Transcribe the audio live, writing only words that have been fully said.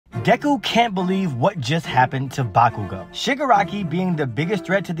Deku can't believe what just happened to Bakugo. Shigaraki, being the biggest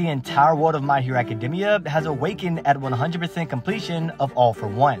threat to the entire world of My Hero Academia, has awakened at 100% completion of All for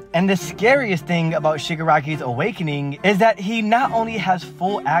One. And the scariest thing about Shigaraki's awakening is that he not only has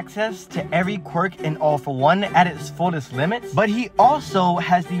full access to every quirk in All for One at its fullest limits, but he also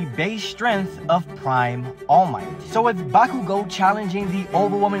has the base strength of Prime All Might. So with Bakugo challenging the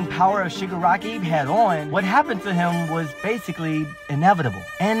overwhelming power of Shigaraki head on, what happened to him was basically inevitable.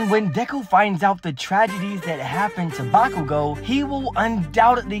 And when Deku finds out the tragedies that happened to Bakugo, he will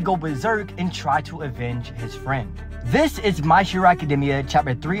undoubtedly go berserk and try to avenge his friend. This is My Hero Academia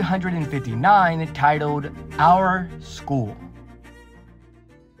chapter 359, titled Our School.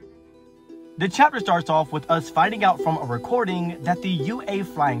 The chapter starts off with us finding out from a recording that the UA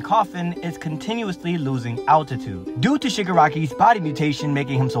flying coffin is continuously losing altitude. Due to Shigaraki's body mutation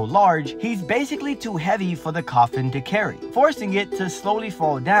making him so large, he's basically too heavy for the coffin to carry, forcing it to slowly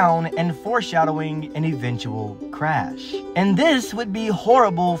fall down and foreshadowing an eventual crash. And this would be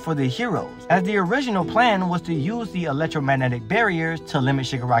horrible for the heroes, as the original plan was to use the electromagnetic barriers to limit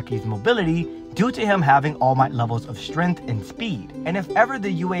Shigaraki's mobility due to him having All Might levels of strength and speed. And if ever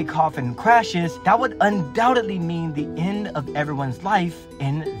the UA coffin crashes, that would undoubtedly mean the end of everyone's life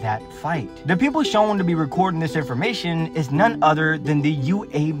in that fight. The people shown to be recording this information is none other than the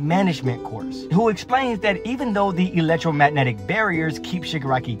UA management course, who explains that even though the electromagnetic barriers keep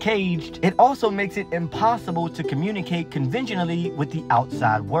Shigaraki caged, it also makes it impossible to communicate conventionally with the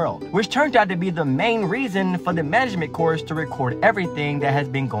outside world, which turned out to be the main reason for the management course to record everything that has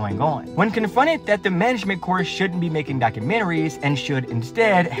been going on. When confronted that the management course shouldn't be making documentaries and should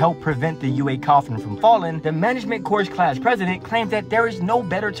instead help prevent the UA coffin from falling, the management course class president claims that there is no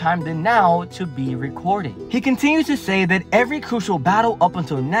better time than now to be recording. He continues to say that every crucial battle up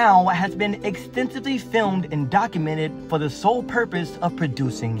until now has been extensively filmed and documented for the sole purpose of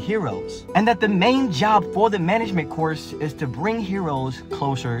producing heroes, and that the main job for the management course is to bring heroes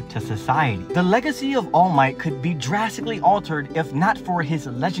closer to society. The legacy of All Might could be drastically altered if not for his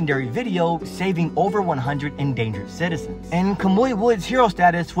legendary video saving over 100 endangered citizens. And Kamui Wood's hero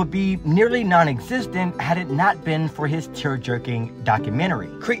status would be nearly non-existent had it not been for his tear-jerking documentary.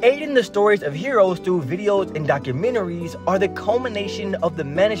 Creating the stories of heroes through videos and documentaries are the culmination of the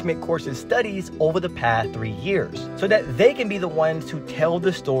management course's studies over the past 3 years, so that they can be the ones who tell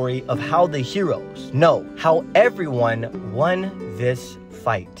the story of how the heroes, no, how everyone won this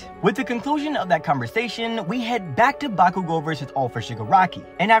fight. With the conclusion of that conversation, we head back to Bakugo versus All for Shigaraki,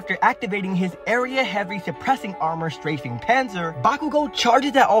 and after activating his area-heavy suppressing armor strafing Panzer, Bakugo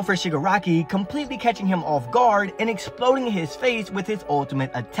charges at All for Shigaraki, completely catching him off guard and exploding his face with his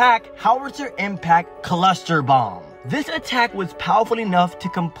ultimate attack, Howitzer Impact Cluster Bomb. This attack was powerful enough to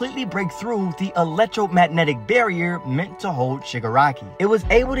completely break through the electromagnetic barrier meant to hold Shigaraki. It was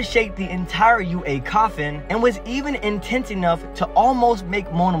able to shake the entire UA coffin and was even intense enough to almost make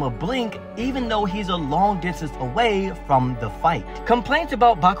Monoma blink, even though he's a long distance away from the fight. Complaints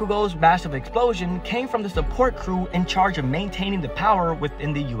about Bakugo's massive explosion came from the support crew in charge of maintaining the power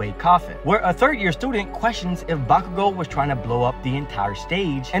within the UA coffin, where a third-year student questions if Bakugo was trying to blow up the entire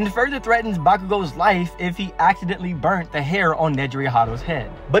stage, and further threatens Bakugo's life if he accidentally burnt the hair on Nejiri Hato's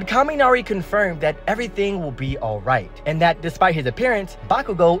head. But Kaminari confirmed that everything will be alright, and that despite his appearance,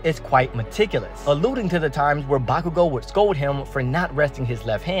 Bakugo is quite meticulous, alluding to the times where Bakugo would scold him for not resting his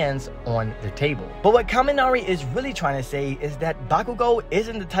left hands on the table. But what Kaminari is really trying to say is that Bakugo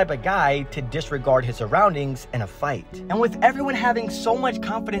isn't the type of guy to disregard his surroundings in a fight. And with everyone having so much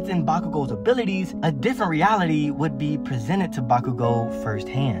confidence in Bakugo's abilities, a different reality would be presented to Bakugo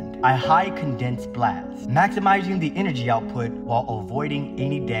firsthand. A high condensed blast, maximizing the energy output while avoiding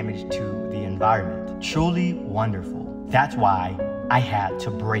any damage to the environment. Truly wonderful. That's why I had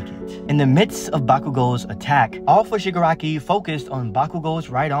to break it. In the midst of Bakugo's attack, All for Shigaraki focused on Bakugo's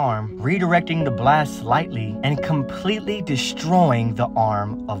right arm, redirecting the blast slightly and completely destroying the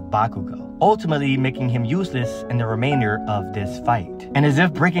arm of Bakugo, ultimately making him useless in the remainder of this fight. And as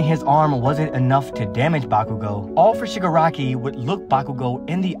if breaking his arm wasn't enough to damage Bakugo, All for Shigaraki would look Bakugo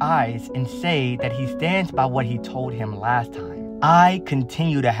in the eyes and say that he stands by what he told him last time. I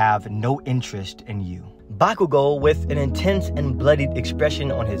continue to have no interest in you. Bakugo, with an intense and bloodied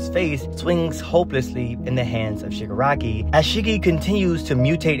expression on his face, swings hopelessly in the hands of Shigaraki as Shigi continues to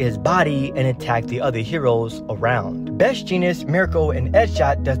mutate his body and attack the other heroes around. Best Genius, Miracle, and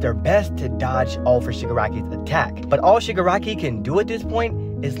Edgeshot does their best to dodge All for Shigaraki's attack, but all Shigaraki can do at this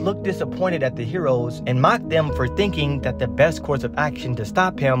point is look disappointed at the heroes and mock them for thinking that the best course of action to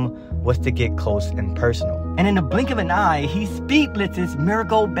stop him was to get close and personal. And in the blink of an eye, he speed blitzes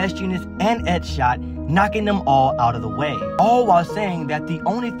Miracle, Best Genius, and Edgeshot, knocking them all out of the way. All while saying that the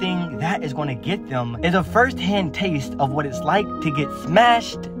only thing that is going to get them is a first-hand taste of what it's like to get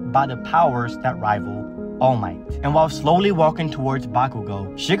smashed by the powers that rival All Might. And while slowly walking towards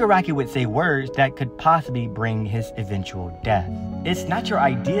Bakugo, Shigaraki would say words that could possibly bring his eventual death. It's not your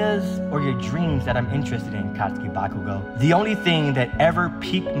ideas or your dreams that I'm interested in, Katsuki Bakugo. The only thing that ever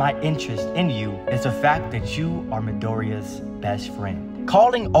piqued my interest in you is the fact that you are Midoriya's best friend.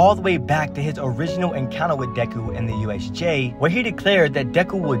 Calling all the way back to his original encounter with Deku in the USJ, where he declared that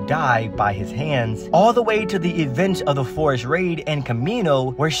Deku would die by his hands, all the way to the events of the Forest Raid in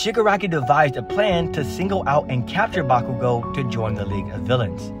Kamino, where Shigaraki devised a plan to single out and capture Bakugo to join the League of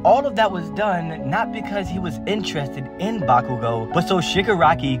Villains. All of that was done not because he was interested in Bakugo, but so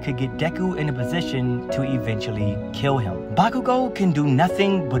Shigaraki could get Deku in a position to eventually kill him. Bakugo can do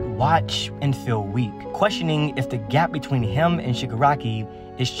nothing but watch and feel weak, questioning if the gap between him and Shigaraki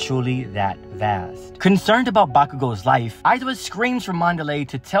is truly that vast. Concerned about Bakugo's life, Aizawa screams for Mandalay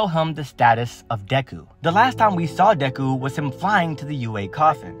to tell him the status of Deku. The last time we saw Deku was him flying to the UA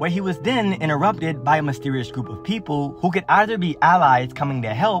coffin, where he was then interrupted by a mysterious group of people who could either be allies coming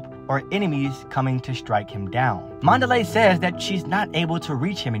to help or enemies coming to strike him down. Mandalay says that she's not able to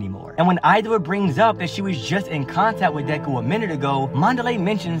reach him anymore, and when Aizawa brings up that she was just in contact with Deku a minute ago, Mandalay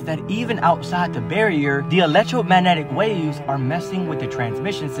mentions that even outside the barrier, the electromagnetic waves are messing with the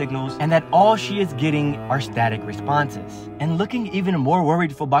transmission signals and that all she is getting are static responses. And looking even more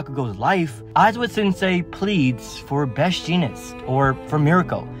worried for Bakugo's life, Aizawa-sensei pleads for Best Jeanist, or for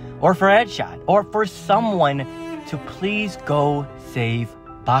Miracle, or for Headshot, or for someone to please go save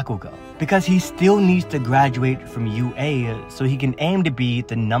Bakugo, because he still needs to graduate from UA so he can aim to be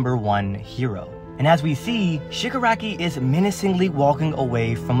the #1 hero. And as we see, Shigaraki is menacingly walking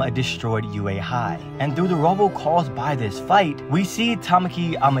away from a destroyed UA high. And through the rubble caused by this fight, we see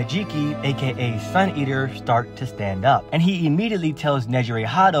Tamaki Amajiki, aka Sun Eater, start to stand up. And he immediately tells Nejire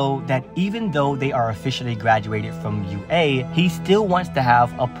Hado that even though they are officially graduated from UA, he still wants to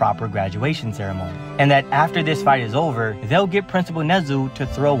have a proper graduation ceremony. And that after this fight is over, they'll get Principal Nezu to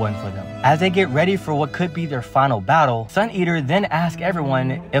throw one for them. As they get ready for what could be their final battle, Sun Eater then asks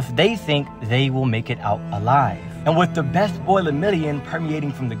everyone if they think they will make it out alive. And with the best boy Lemillion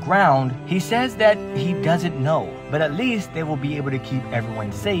permeating from the ground, he says that he doesn't know, but at least they will be able to keep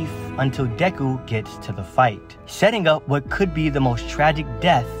everyone safe until Deku gets to the fight, setting up what could be the most tragic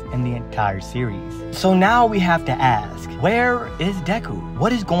death in the entire series. So now we have to ask, where is Deku?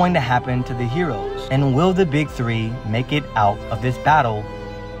 What is going to happen to the heroes? And will the big three make it out of this battle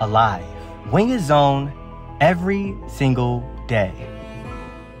alive? Wing His Zone every single day.